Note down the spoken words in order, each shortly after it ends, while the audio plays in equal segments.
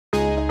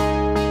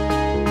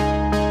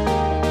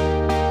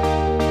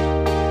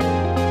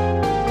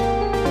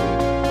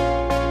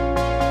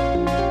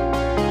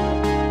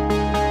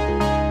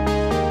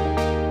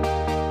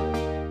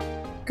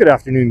Good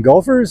afternoon,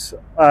 golfers.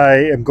 I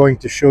am going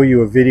to show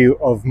you a video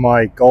of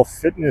my golf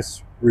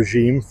fitness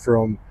regime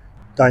from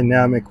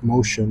Dynamic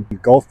Motion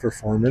Golf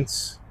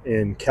Performance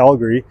in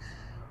Calgary.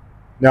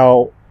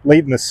 Now,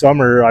 late in the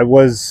summer, I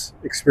was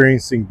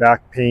experiencing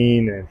back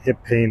pain and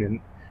hip pain, and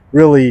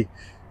really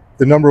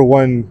the number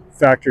one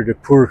factor to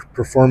poor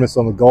performance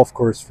on the golf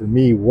course for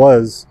me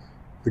was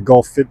the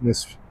golf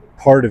fitness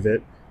part of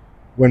it.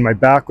 When my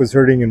back was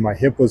hurting and my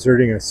hip was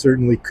hurting, I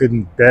certainly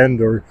couldn't bend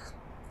or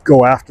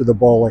go after the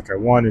ball like I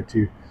wanted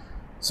to.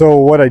 So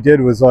what I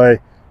did was I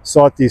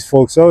sought these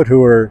folks out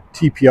who are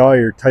TPI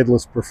or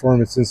Titleist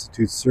Performance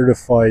Institute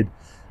certified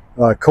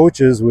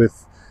coaches,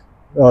 with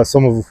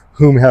some of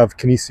whom have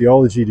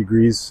kinesiology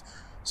degrees,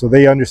 so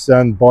they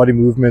understand body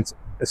movements,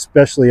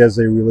 especially as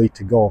they relate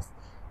to golf.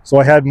 So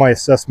I had my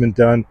assessment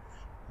done.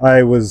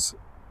 I was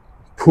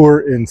poor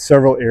in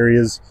several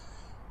areas,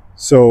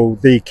 so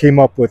they came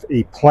up with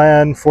a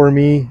plan for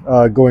me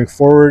going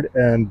forward,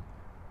 and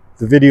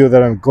the video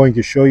that I'm going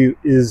to show you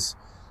is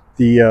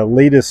the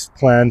latest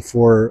plan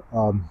for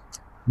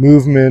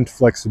movement,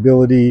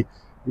 flexibility,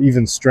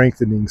 even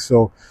strengthening.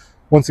 So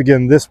once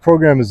again, this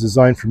program is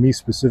designed for me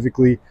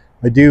specifically.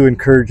 I do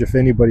encourage, if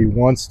anybody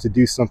wants to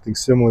do something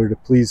similar, to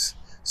please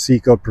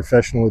seek out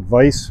professional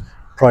advice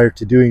prior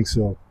to doing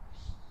so.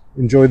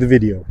 Enjoy the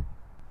video.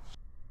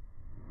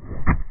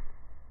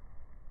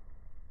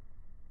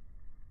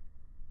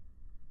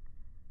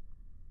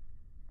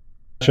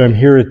 I'm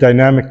here at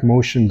Dynamic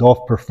Motion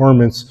Golf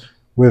Performance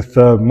with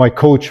my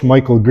coach,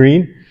 Michael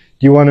Green.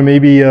 Do you want to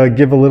maybe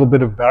give a little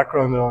bit of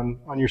background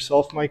on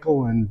yourself,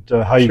 Michael, and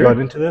how you got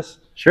into this?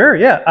 Sure,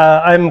 yeah.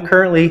 I'm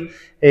currently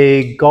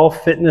a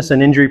golf fitness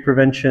and injury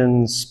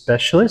prevention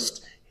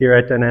specialist here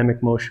at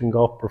Dynamic Motion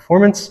Golf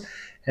Performance.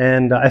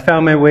 And I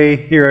found my way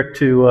here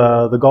to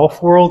the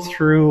golf world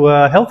through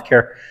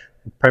healthcare,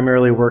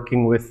 primarily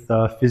working with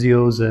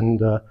physios and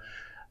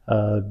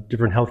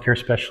different healthcare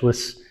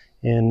specialists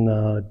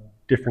in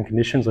different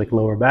conditions like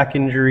lower back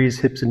injuries,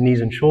 hips and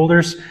knees and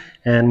shoulders.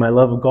 And my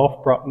love of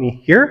golf brought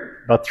me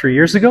here about 3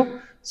 years ago.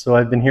 So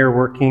I've been here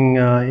working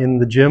in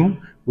the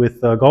gym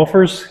with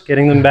golfers,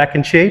 getting them back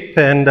in shape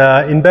and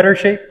in better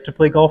shape to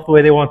play golf the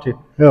way they want to.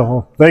 Yeah,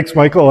 well, thanks,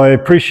 Michael. I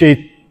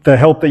appreciate the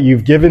help that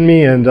you've given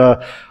me, and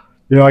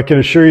you know, I can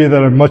assure you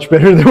that I'm much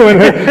better than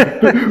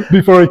when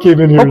before I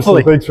came in here.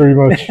 Hopefully. So thanks very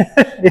much.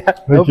 Yeah,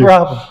 no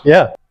problem.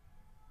 Yeah.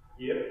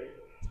 Yep.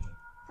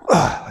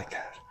 Like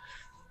that.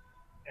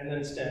 And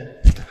then stand.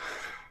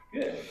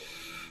 Good.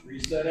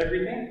 Reset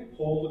everything.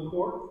 Hold the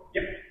core.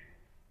 Yep.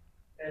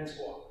 And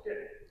squat.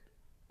 Good.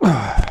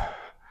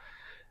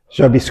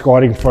 Should I be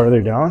squatting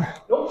farther down?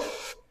 Nope.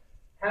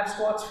 Half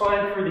squat's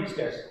fine for these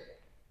guys.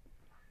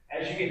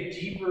 As you get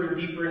deeper and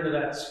deeper into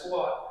that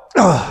squat,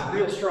 there's a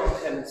real strong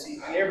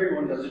tendency, and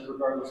everyone does it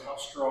regardless how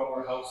strong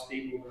or how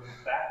stable their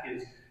back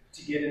is,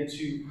 to get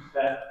into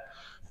that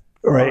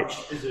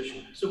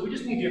position. So we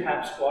just need you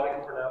half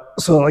squatting for now.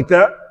 So like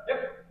that?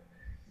 Yep.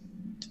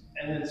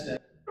 And then stand.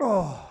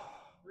 Oh.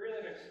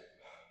 Really nice.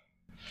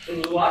 So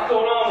there's a lot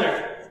going on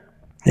there.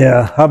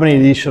 Yeah. How many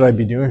of these should I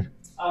be doing?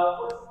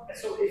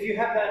 So if you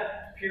have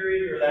that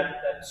period or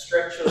that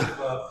stretch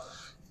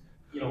of,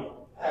 you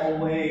know,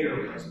 hallway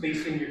or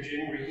space in your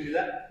gym where you can do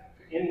that,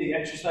 in the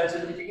exercise,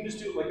 if you can just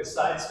do it like a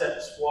side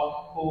step,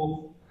 squat,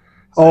 pull.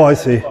 Oh, I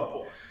see.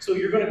 Pull. So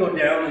you're going to go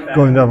down and back.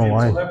 Going down the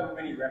line. So however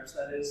many reps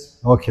that is.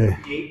 Okay.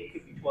 Could be 8,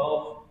 could be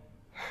 12.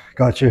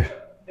 Got you.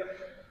 Yep.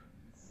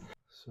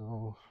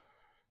 So.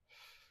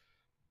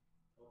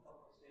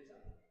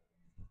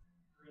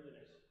 Really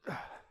nice.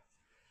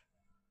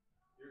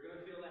 You're going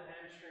to feel that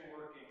hamstring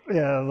working.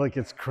 Yeah, like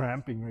it's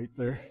cramping right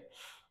there.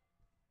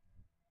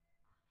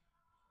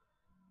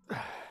 So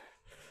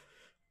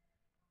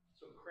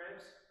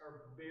cramps are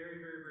very,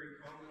 very, very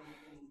common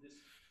in this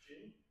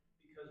gym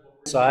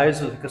because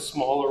size is like a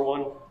smaller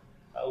one,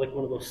 like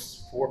one of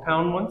those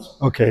 4-pound ones.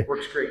 Okay.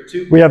 Works great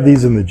too. We have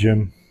these in the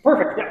gym.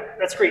 Perfect. Yeah,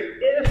 that's great.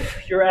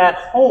 If you're at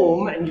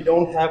home and you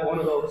don't have one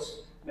of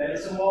those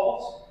medicine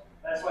balls,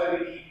 that's why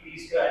we keep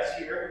these guys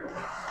here.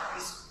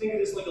 Just think of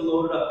this like a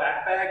loaded up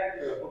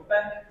backpack or a book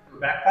bag or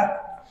backpack.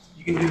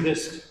 You can do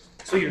this.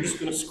 So you're just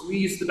going to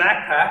squeeze the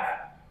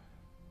backpack,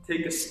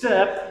 take a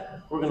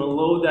step. We're going to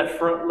load that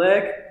front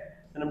leg,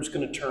 and I'm just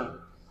going to turn.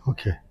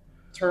 Okay.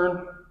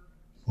 Turn.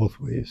 Both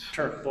ways.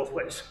 Turn both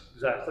ways.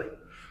 Exactly.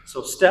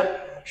 So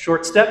step,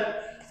 short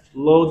step,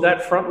 load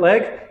that front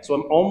leg. So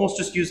I'm almost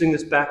just using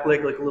this back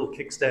leg like a little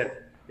kickstand.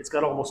 It's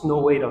got almost no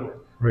weight on it.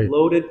 Right.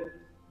 Loaded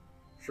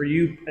for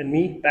you and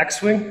me.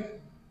 Backswing.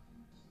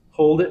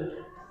 Hold it.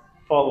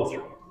 Follow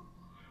through.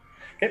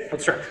 Okay,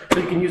 let's try. So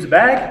you can use a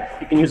bag.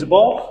 You can use a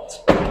ball.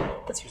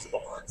 Let's use the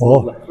ball. It's a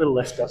little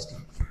less dusty.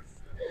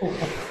 Try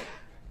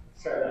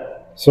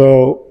that.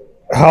 So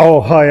how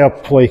high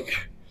up,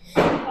 like?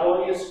 I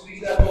want you to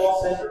squeeze that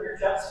ball center of your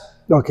chest.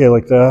 Okay,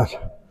 like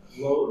that.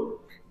 Load.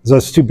 Is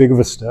that too big of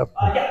a step?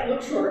 Yeah,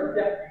 look shorter.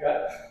 Yeah, you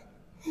got it.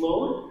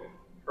 Load.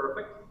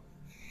 Perfect.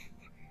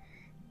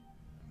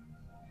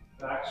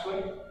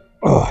 Backswing.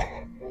 Oh.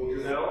 Hold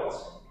your balance.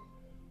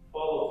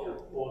 Follow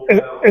through. Hold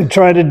your balance. And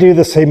try to do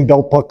the same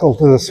belt buckle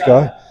to this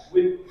guy.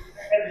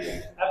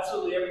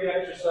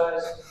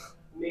 exercise,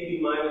 maybe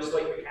minus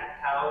like the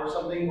cat-cow or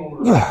something when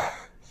we're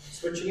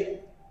switching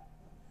it.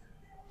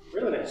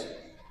 Really nice.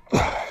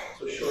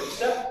 So short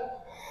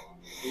step,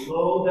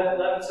 load that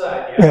left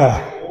side,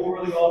 Yeah.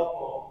 over the golf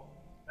ball,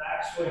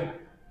 back swing,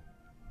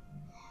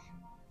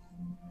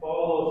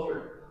 follow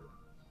through.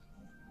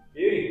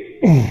 Beauty.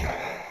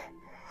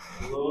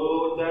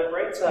 Load that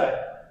right side,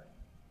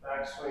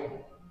 back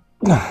swing,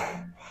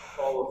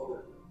 follow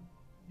through.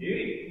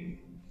 Beauty.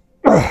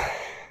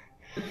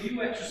 A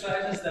few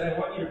exercises that I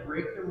want you to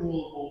break the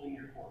rule of holding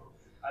your core.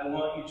 I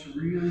want you to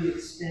really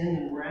extend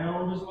and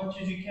round as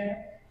much as you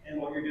can, and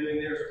what you're doing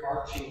there is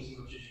arching as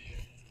much as you can.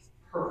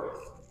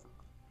 Perfect.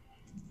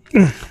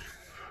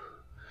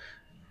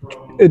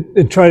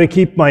 And try to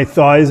keep my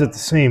thighs at the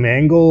same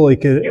angle,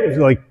 like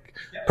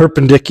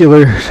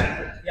perpendicular.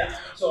 Yeah.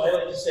 So I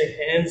like to say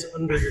hands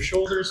under your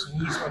shoulders,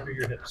 knees under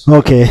your hips.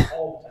 Okay.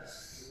 All the time.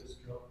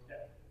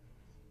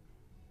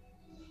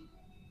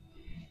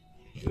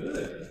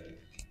 Good.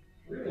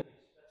 Really. That's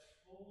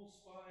full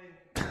spine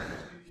to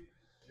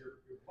your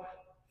butt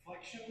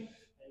flexion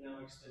and now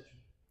extension.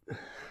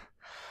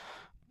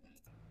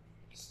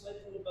 Slide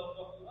the little belt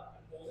up and up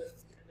and hold it,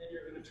 and then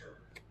you're going to turn.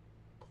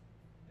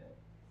 Okay.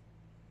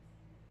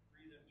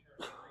 Breathe and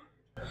turn. Breathe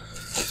and turn.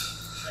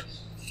 Nice.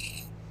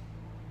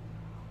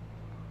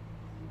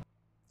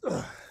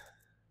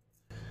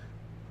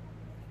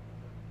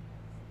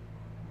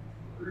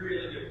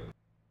 Really good.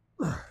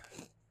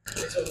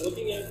 So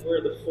looking at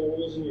where the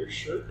folds in your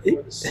shirt,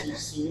 where the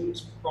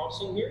seams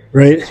crossing here,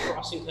 right? It's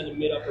crossing kind of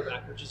mid upper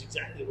back, which is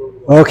exactly where we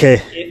want.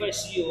 Okay. If I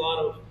see a lot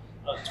of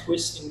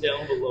twisting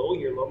down below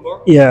your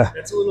lumbar, yeah,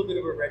 that's a little bit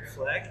of a red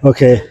flag.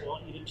 Okay. I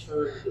want you to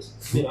turn this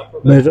mid upper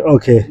back,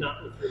 okay.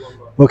 not with your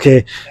lumbar.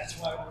 Okay. That's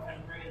why we're kind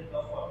of bringing the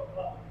belt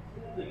up,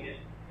 holding it.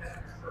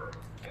 Perfect.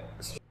 Okay.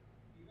 So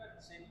you got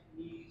the same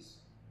knees.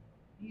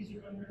 Knees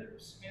are under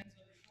hips, hands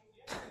under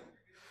shoulders.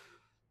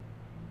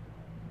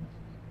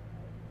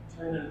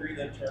 Turn and breathe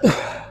and turn.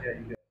 Yeah,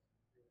 you go.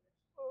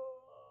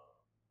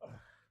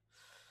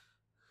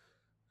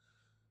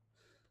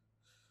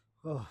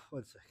 Oh,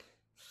 1 sec.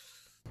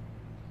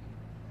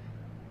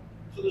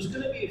 So there's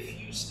going to be a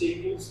few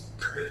staples.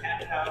 The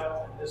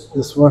cat-cow and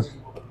this one.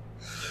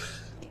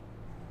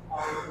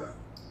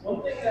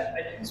 One thing that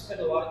I didn't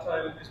spend a lot of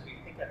time because we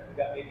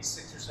got maybe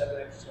 6 or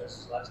 7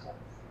 exercises last time.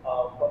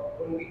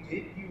 But when we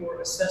did your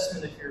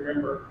assessment, if you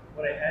remember,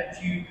 when I had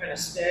you kind of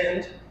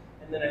stand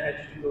and then I had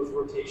you do those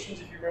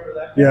rotations, if you remember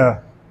that.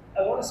 Yeah.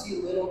 I want to see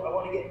a little. I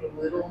want to get a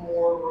little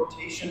more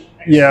rotation.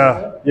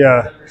 Yeah.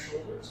 Yeah. Under your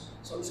shoulders.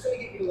 So I'm just going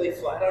to get you to lay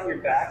flat on your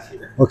back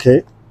here.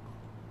 Okay.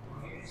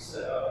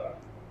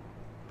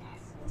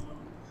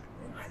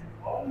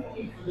 All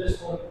we need for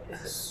this one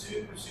is a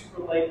super,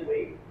 super light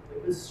weight.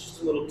 Like this is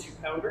just a little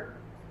 2-pounder.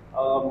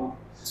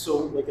 So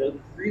like a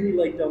really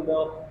light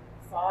dumbbell.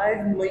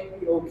 5 might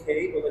be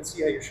okay, but let's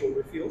see how your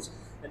shoulder feels.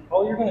 And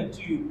all you're going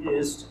to do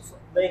is,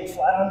 laying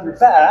flat on your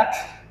back,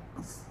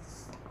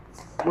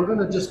 we're going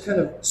to just kind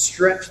of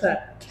stretch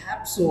that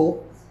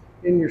capsule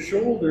in your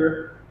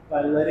shoulder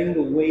by letting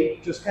the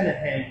weight just kind of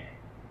hang.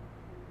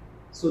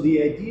 So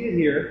the idea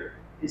here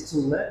is to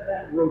let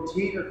that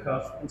rotator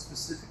cuff, and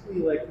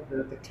specifically like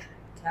the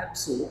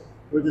capsule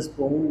where this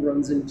bone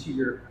runs into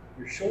your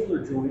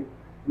shoulder joint,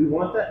 we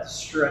want that to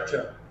stretch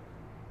up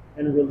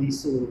and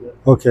release a little bit.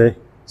 Okay.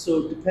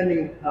 So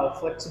depending how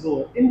flexible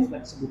or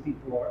inflexible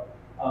people are,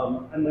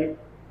 I might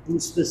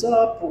boost this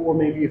up, or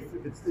maybe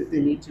if they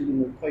need to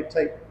and they're quite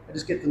tight, I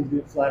just get them to do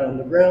it flat on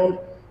the ground.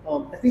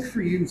 I think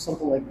for you,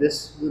 something like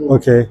this little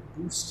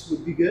boost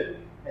would be good.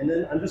 And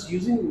then I'm just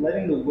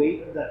letting the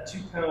weight of that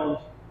 2-pound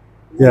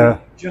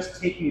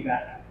just take me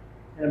back.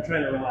 And I'm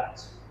trying to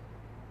relax.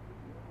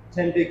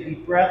 10 big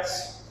deep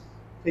breaths.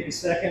 Take a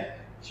second,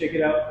 shake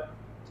it out.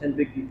 10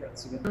 big deep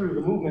breaths again. Through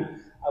the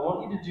movement, I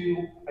want you to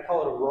do, I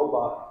call it a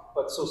robot,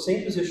 but so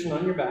same position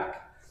on your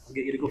back. I'll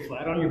get you to go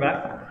flat on your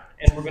back.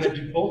 And we're going to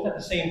do both at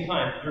the same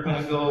time. You're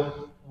going to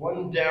go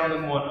 1 down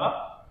and 1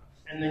 up,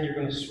 and then you're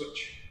going to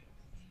switch.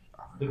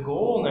 The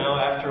goal now,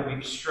 after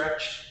we've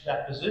stretched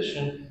that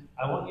position,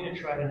 I want you to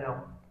try to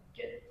now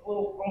get a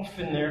little oomph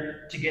in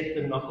there to get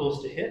the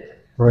knuckles to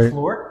hit the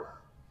floor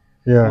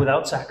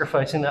without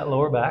sacrificing that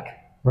lower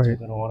back. Right. So you're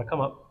going to want to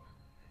come up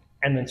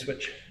and then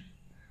switch.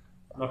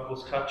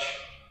 Knuckles touch.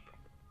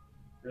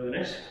 Really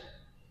nice.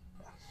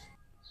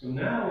 So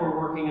now we're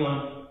working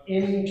on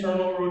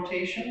internal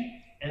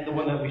rotation, and the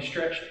one that we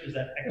stretched is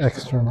that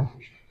external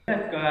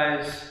rotation.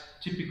 Guys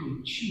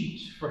typically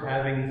cheat for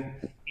having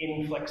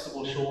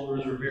inflexible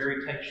shoulders or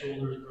very tight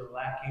shoulders or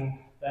lacking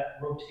that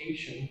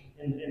rotation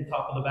in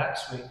top of the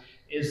backswing,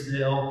 is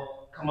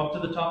they'll come up to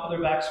the top of their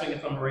backswing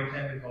if I'm a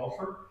right-handed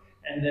golfer,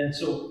 and then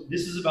so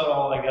this is about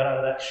all I got out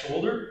of that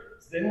shoulder.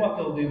 So then what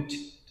they'll do,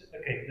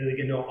 then they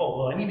can know, oh,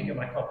 well, I need to get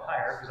my cup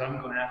higher because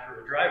I'm going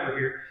after a driver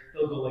here.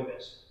 They'll go like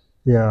this.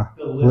 Yeah,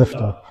 they'll lift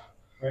up.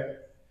 Right?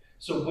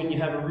 So when you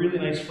have a really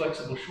nice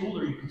flexible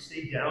shoulder, you can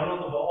stay down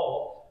on the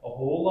ball a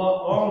whole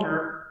lot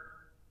longer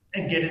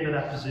and get into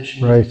that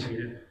position. Right.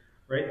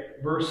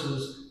 right?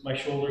 Versus my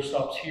shoulder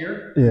stops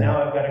here. Yeah.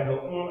 Now I've got to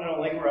go, I don't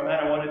like where I'm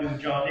at, I want to do a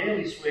John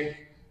Daly swing,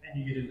 and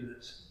you get into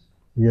this.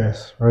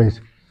 Yes, right.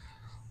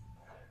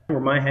 Where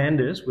my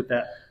hand is with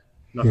that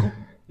knuckle.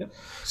 Yep.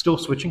 Still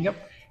switching. Yep.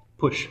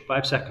 Push.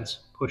 5 seconds.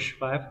 Push.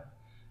 5,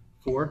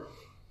 4,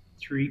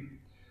 3,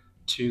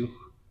 2,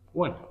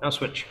 1. Now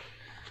switch.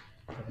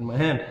 In my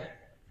hand.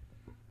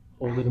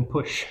 Hold it and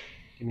push.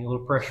 Give me a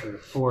little pressure.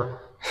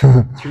 4,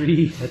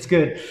 3. That's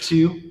good.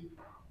 2,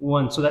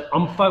 1. So that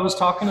ump I was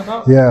talking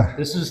about. Yeah.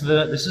 This is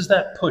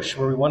that push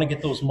where we want to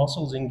get those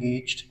muscles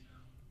engaged.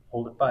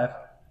 Hold it. 5,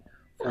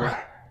 4,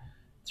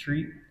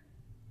 3,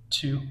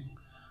 2,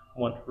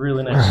 1.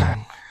 Really nice.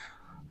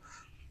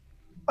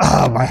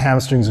 Ah, my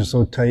hamstrings are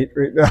so tight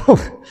right now.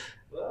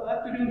 Well,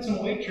 after doing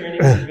some weight training,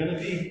 you're going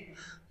to be...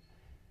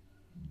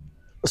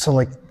 So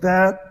like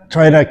that,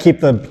 try to keep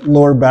the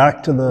lower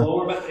back to the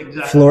Lower back,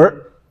 exactly.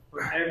 floor.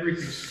 For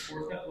everything,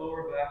 support that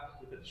lower back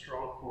with a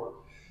strong core.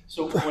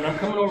 So when I'm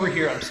coming over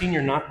here, I'm seeing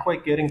you're not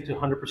quite getting to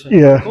 100%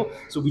 vertical,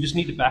 so we just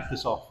need to back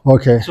this off.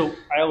 Okay. So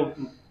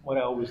what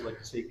I always like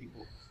to say to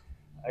people,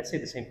 I say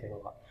the same thing a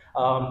lot.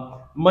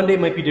 Monday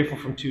might be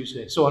different from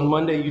Tuesday. So on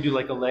Monday, you do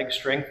like a leg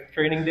strength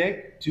training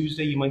day.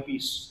 Tuesday, you might be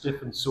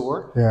stiff and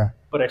sore. Yeah.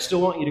 But I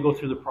still want you to go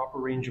through the proper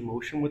range of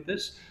motion with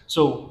this.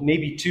 So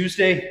maybe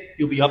Tuesday,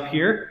 you'll be up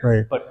here.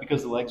 Right. But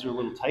because the legs are a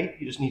little tight,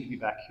 you just need to be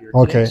back here.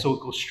 Okay. Today, so it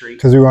goes straight.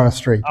 Because we want it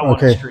straight. I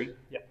want it straight.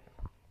 Yeah.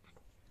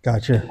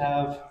 Gotcha.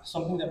 Have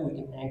something that we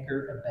can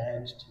anchor a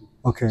band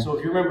to. Okay. So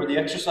if you remember, the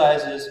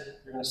exercise is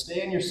you're going to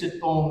stay in your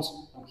sit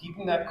bones. I'm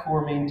keeping that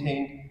core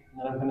maintained. And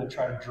then I'm going to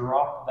try to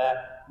drop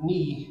that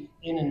knee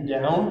in and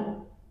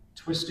down,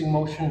 twisting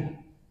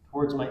motion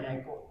towards my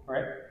ankle,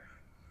 right?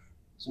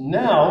 So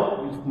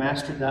now we've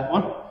mastered that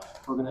one.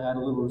 We're going to add a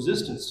little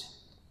resistance.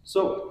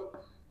 So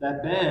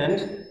that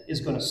band is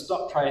going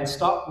to try and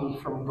stop me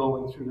from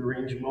going through the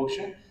range of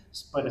motion,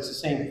 but it's the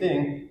same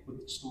thing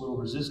with just a little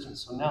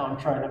resistance. So now I'm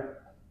trying to,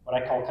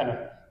 what I call kind of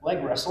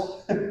leg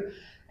wrestle,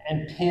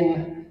 and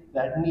pin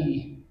that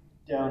knee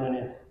down and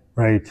in.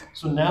 Right.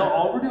 So now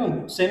all we're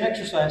doing, same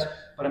exercise,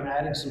 but I'm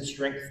adding some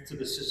strength to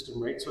the system,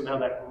 right? So now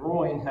that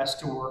groin has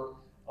to work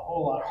a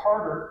whole lot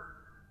harder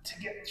to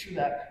get through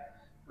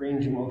that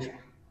range of motion.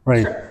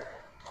 Right. Sure.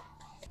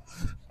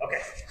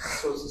 Okay,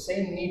 so it's the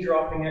same knee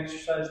dropping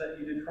exercise that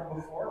you did from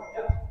before.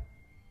 Yep.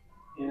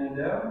 In and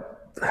down,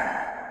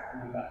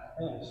 and back.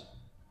 Nice.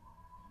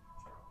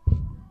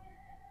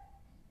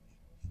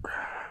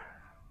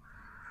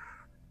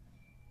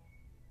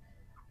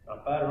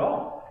 Not bad at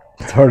all.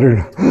 It's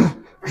harder.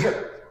 For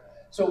sure.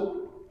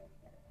 So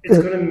it's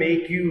going to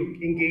make you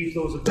engage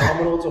those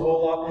abdominals a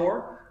whole lot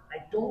more. I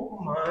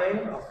don't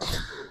mind.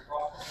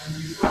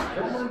 I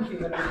don't mind if you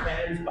have your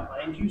hands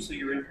behind you, so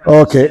you're in kind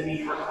of a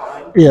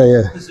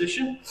semi-reclined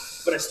position.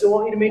 But I still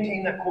want you to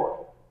maintain that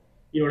core.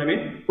 You know what I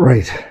mean?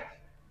 Right.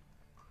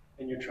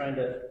 And you're trying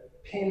to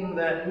pin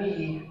that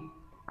knee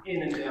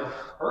in and down.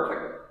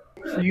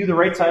 Perfect. For you, the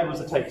right side was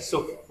the tightest.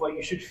 So what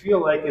you should feel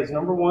like is,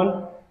 number one,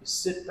 you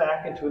sit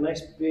back into a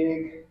nice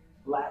big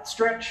lat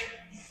stretch.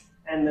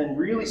 And then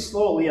really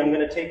slowly, I'm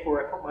going to take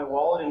where I put my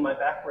wallet in my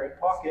back right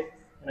pocket,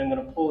 and I'm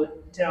going to pull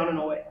it down and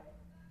away.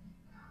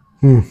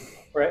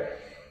 Right?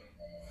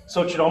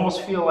 So it should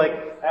almost feel like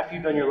after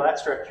you've done your lat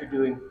stretch, you're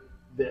doing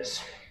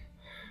this.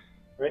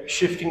 Right?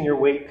 Shifting your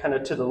weight kind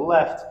of to the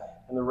left,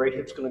 and the right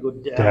hip's going to go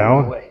down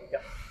and away.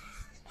 Yep.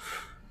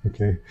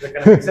 Okay. Does that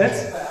kind of make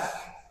sense?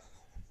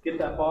 Get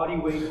that body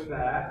weight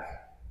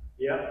back.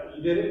 Yep,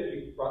 you did it.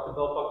 You brought the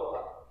belt buckle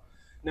up.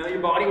 Now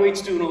your body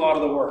weight's doing a lot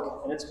of the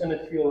work, and it's going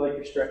to feel like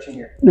you're stretching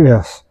here.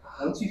 Yes.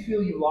 Once you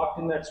feel you locked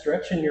in that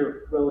stretch and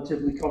you're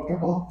relatively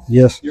comfortable,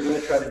 yes, you're going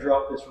to try to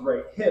drop this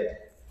right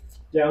hip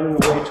down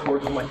and away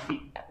towards my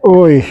feet.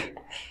 Oi.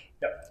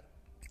 Yep.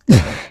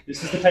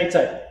 This is the tight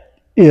side.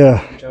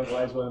 Yeah. Which I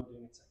realize what I'm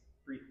doing. It's like,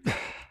 breathe.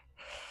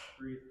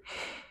 Breathe.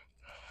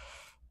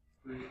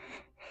 Breathe.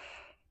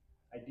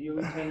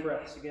 Ideally 10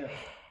 breaths again.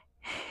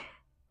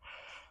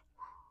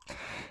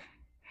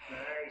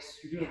 Nice.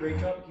 You're doing a great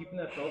job of keeping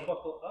that belt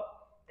buckle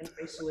up and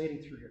isolating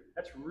through here.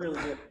 That's really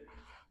good.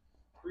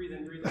 Breathe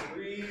in, breathe in,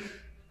 breathe.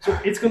 So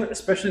it's going to,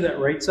 especially that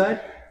right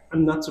side,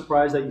 I'm not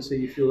surprised that you say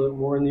you feel it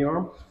more in the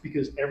arm,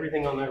 because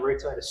everything on that right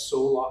side is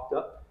so locked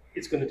up,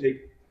 it's going to take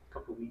a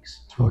couple of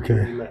weeks to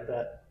really let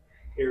that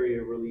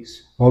area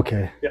release.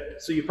 Okay. Yeah.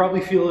 So you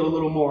probably feel it a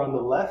little more on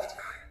the left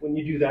when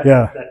you do that,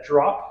 that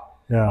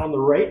drop. Yeah. On the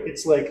right,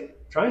 it's like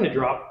trying to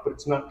drop, but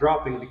it's not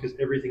dropping because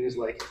everything is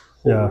like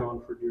holding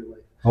on for dear life.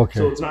 Okay.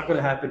 So it's not going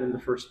to happen in the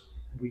first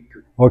week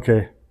or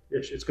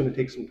it's going to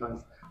take some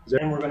time.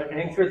 And we're going to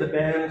anchor the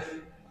band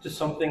to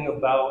something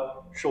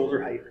about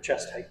shoulder height or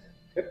chest height.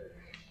 Okay?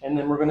 And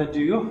then we're going to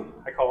do,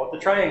 I call it the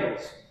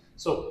triangles.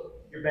 So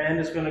your band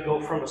is going to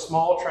go from a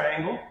small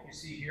triangle, you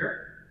see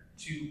here,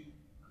 to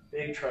a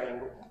big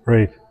triangle.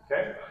 Right.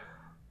 Okay?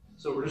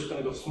 So we're just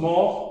going to go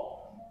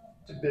small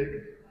to big.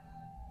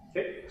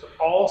 Okay? So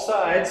all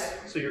sides,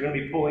 so you're going to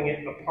be pulling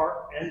it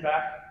apart and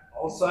back.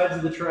 All sides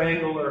of the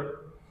triangle are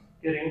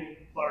getting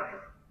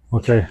larger.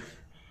 Okay.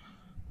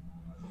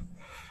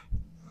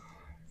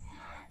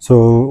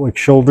 So like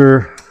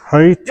shoulder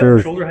height, Yep, or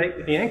shoulder height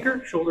with the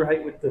anchor, shoulder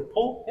height with the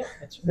pull. Yep,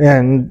 that's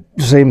and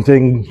same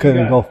thing kind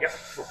of golf. Yep,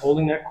 we're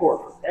holding that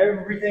core.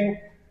 Everything,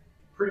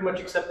 pretty much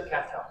except the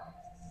cat tail.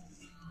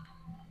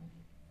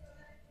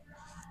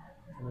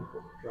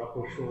 Drop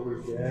those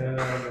shoulders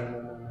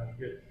down.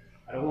 Good.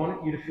 I don't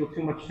want you to feel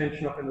too much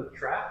tension up into the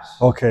traps.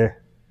 Okay.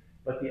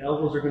 But the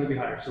elbows are going to be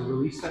higher. So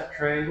release that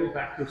triangle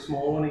back to a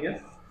small one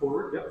again.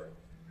 Forward. Yep.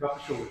 Drop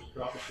the shoulders.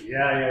 Drop the shoulders.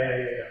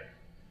 Yeah.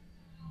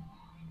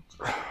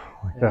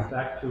 Like and that.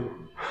 back to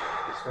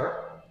the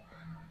start.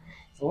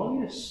 I want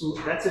you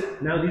to. That's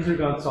it. Now these are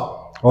gone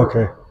soft.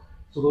 Okay.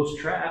 So those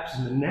traps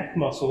and the neck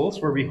muscles,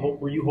 where you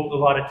hold a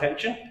lot of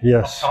tension.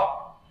 Yes. Up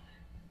top,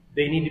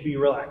 they need to be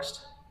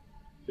relaxed.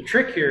 The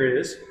trick here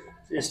is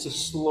to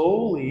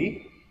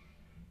slowly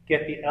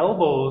get the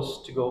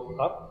elbows to go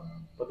up,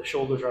 but the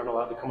shoulders aren't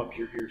allowed to come up to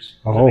your ears.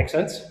 Does that make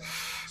sense?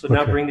 So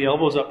now bring the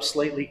elbows up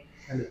slightly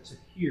and to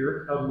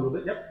here, out a little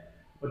bit, yep.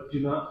 But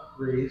do not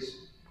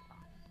raise.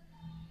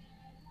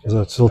 Is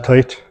that still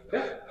tight?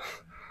 Yeah.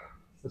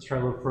 Let's try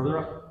a little further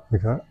up.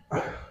 Like that?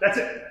 That's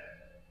it.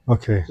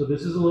 Okay. So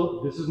this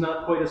is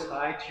not quite as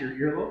high to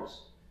your earlobes.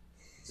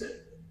 That's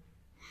it.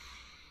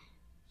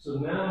 So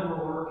now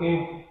we're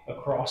working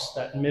across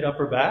that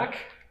mid-upper back.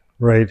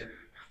 Right.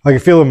 I can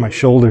feel it in my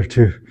shoulder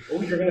too.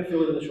 Oh, you're going to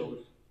feel it in the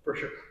shoulders, for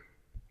sure.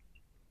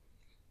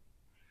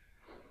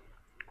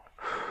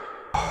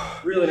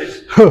 Really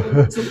nice. So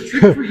the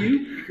trick for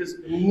you, because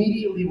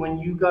immediately when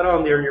you got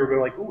on there and you were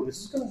going like, oh, this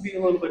is going to be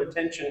a little bit of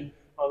tension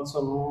on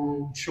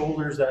some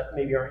shoulders that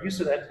maybe aren't used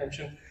to that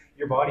tension,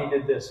 your body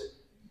did this.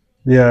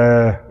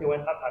 Yeah. It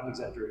went up. I'm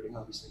exaggerating,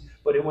 obviously,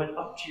 but it went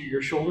up to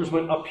your shoulders,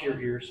 went up to your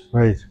ears.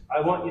 Right.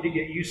 I want you to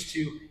get used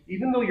to,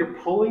 even though you're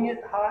pulling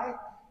it high,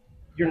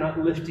 you're not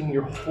lifting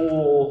your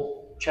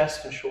whole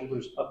chest and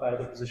shoulders up out of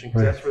the position,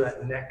 because that's where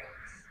that neck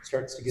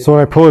starts to get. So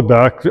when I pull it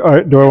back, do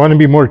I want to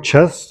be more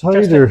chest height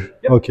chest or? height.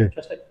 Yep. Okay.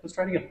 Chest height. Let's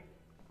try it again.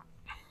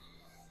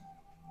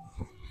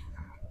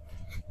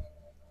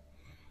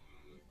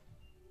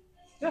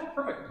 Yeah,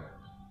 perfect.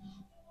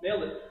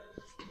 Nailed it.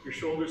 Your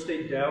shoulders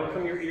stay down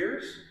from your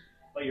ears,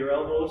 but your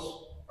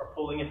elbows are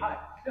pulling it high.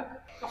 Yeah.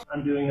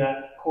 I'm doing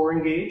that core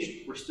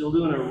engaged. We're still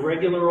doing a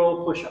regular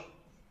old push-up.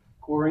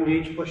 Core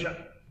engaged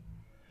push-up.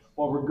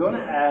 What we're going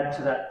to add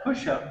to that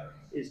push-up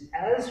is,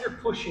 as you're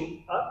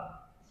pushing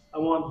up, I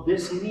want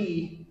this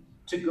knee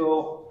to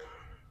go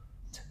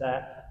to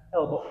that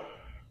elbow.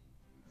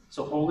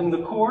 So holding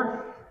the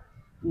core,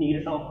 knee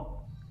to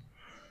elbow.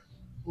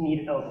 Knee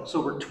to elbow. So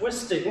we're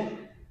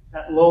twisting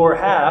that lower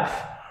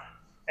half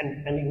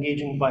and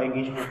engaging by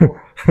engaging your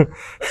core.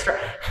 Let's try.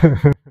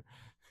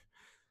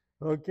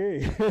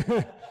 Okay. So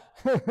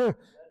give me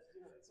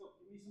some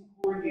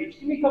core engaged.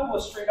 Give me a couple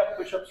of straight up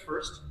push-ups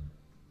first.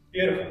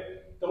 Beautiful.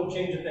 Don't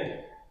change a thing.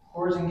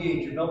 Core is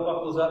engaged. Your belt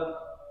buckle's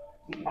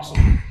up.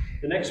 Awesome.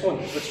 The next one,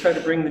 let's try to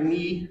bring the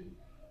knee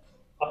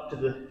up to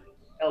the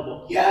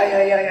elbow.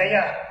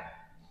 Yeah.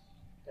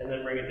 And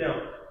then bring it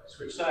down.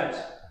 Switch sides.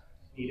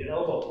 Knee to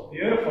elbow.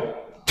 Beautiful.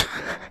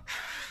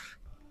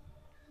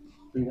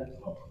 Bring that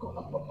up. Go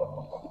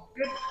up.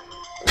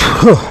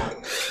 Good.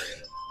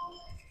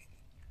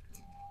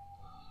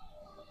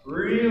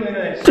 Really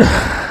nice.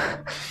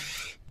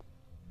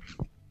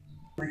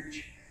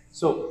 Reach.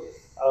 So,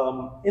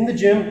 in the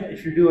gym,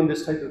 if you're doing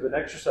this type of an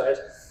exercise,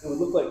 it would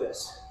look like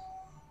this.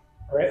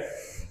 All right?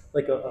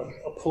 Like a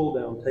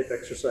pull-down type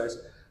exercise.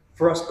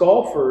 For us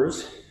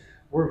golfers,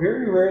 we're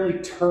very rarely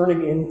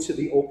turning into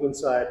the open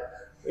side.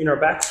 In our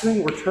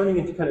backswing, we're turning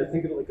into, kind of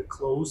think of it like a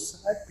closed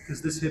side,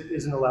 because this hip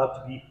isn't allowed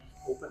to be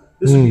open.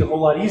 This would be a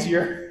whole lot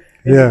easier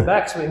in the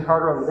backswing,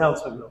 harder on the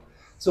downswing though.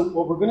 So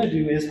what we're going to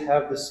do is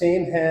have the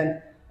same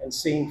hand and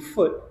same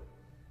foot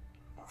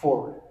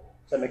forward.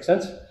 Does that make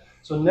sense?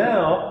 So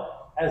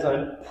now, as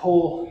I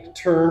pull,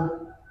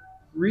 turn,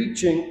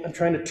 reaching, I'm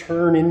trying to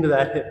turn into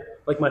that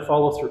hip, like my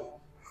follow through,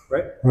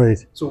 right?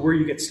 Right. So where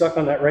you get stuck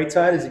on that right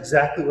side is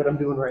exactly what I'm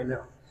doing right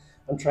now.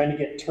 I'm trying to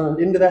get turned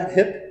into that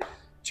hip,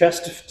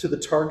 chest to the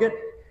target,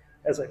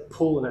 as I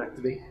pull and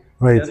activate.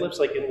 Right. Deadlifts,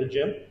 like in the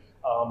gym,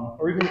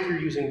 or even if you're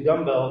using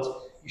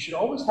dumbbells, you should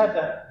always have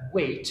that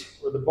weight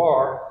or the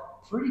bar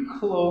pretty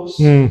close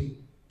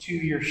to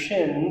your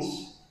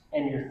shins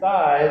and your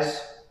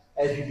thighs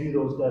as you do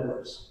those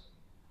deadlifts.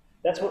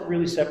 That's what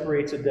really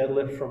separates a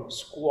deadlift from a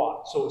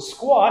squat. So a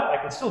squat, I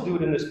can still do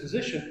it in this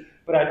position,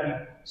 but I'd be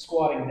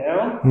squatting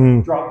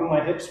down, dropping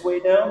my hips way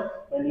down,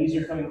 my knees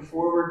are coming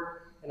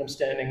forward, and I'm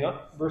standing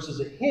up.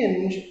 Versus a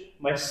hinge,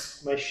 my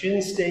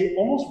shins stay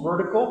almost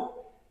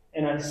vertical,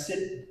 and I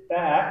sit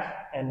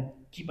back and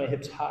keep my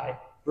hips high,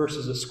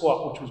 versus a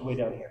squat, which was way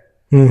down here.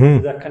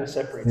 That kind of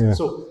separates it.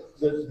 So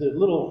the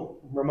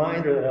little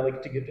reminder that I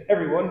like to give to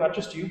everyone, not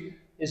just you,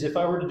 is if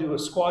I were to do a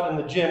squat in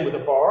the gym with a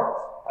bar,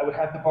 I would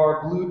have the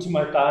bar glued to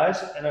my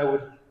thighs, and I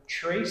would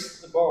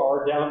trace the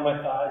bar down my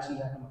thighs and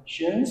down my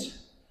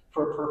shins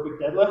for a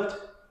perfect deadlift.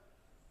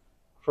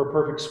 For a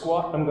perfect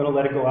squat, I'm going to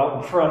let it go out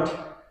in front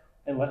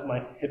and let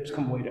my hips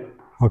come way down.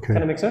 Okay.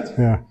 Kind of make sense?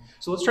 Yeah.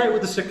 So let's try it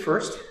with the stick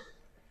first.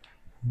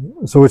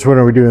 So which one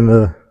are we doing?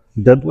 The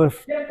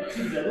Deadlift? Yeah, let's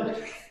do the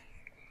deadlift.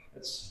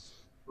 That's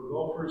for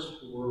golfers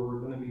where we're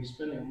going to be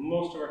spending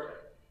most of our time.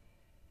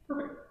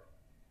 Perfect.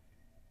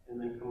 And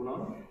then coming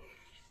on.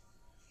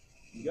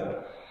 You got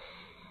it.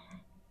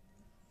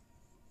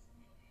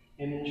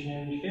 Hinge,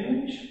 hinge,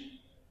 hinge.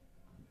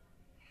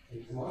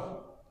 And come on.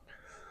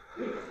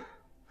 Good.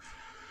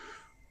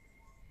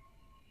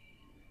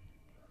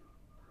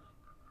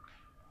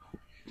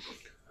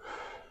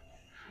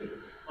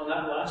 On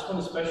that last one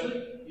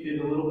especially, you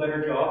did a little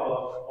better job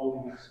of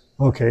holding this.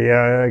 Okay,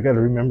 yeah, I got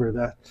to remember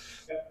that.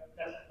 Yep,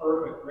 that's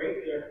perfect right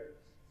there.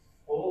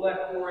 Hold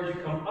that core as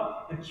you come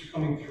up, hips are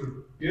coming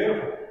through.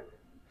 Beautiful.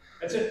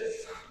 That's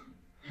it.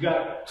 You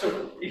got it.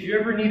 So if you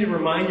ever need a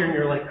reminder and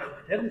you're like, oh,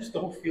 my deadlifts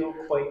don't feel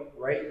quite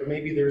right, or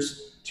maybe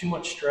there's too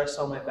much stress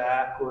on my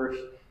back, or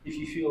if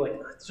you feel like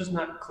it's just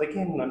not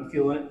clicking and I'm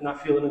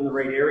not feeling in the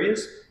right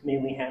areas,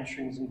 mainly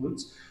hamstrings and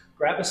glutes,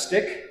 grab a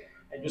stick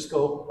and just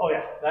go, oh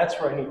yeah, that's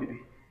where I need to be.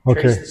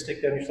 Okay. Trace the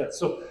stick down your side.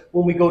 So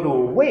when we go to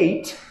a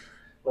weight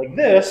like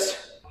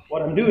this,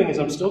 what I'm doing is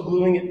I'm still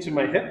gluing it to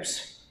my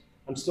hips.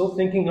 I'm still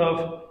thinking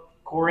of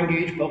core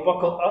engaged, belt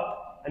buckle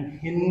up. I'm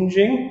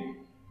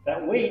hinging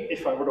that weight.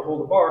 If I were to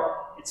hold a bar,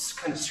 it's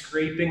kind of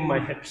scraping my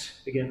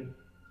hips again.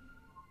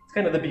 It's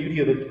kind of the beauty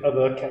of a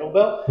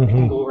kettlebell. It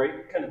can go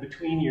right kind of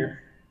between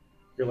your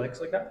legs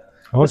like that.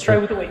 Okay. Let's try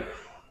with the weight.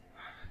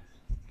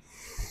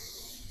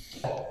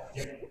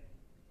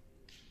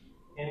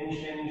 Hinge,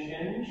 hinge,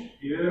 hinge.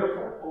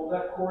 Beautiful. Hold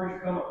that core as you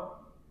come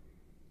up.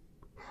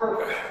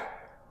 Perfect.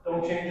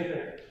 Don't change it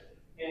there.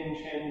 Hinge,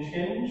 hinge,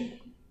 hinge.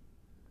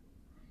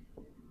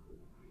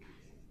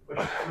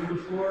 Push through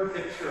the floor,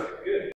 hips are up. Good.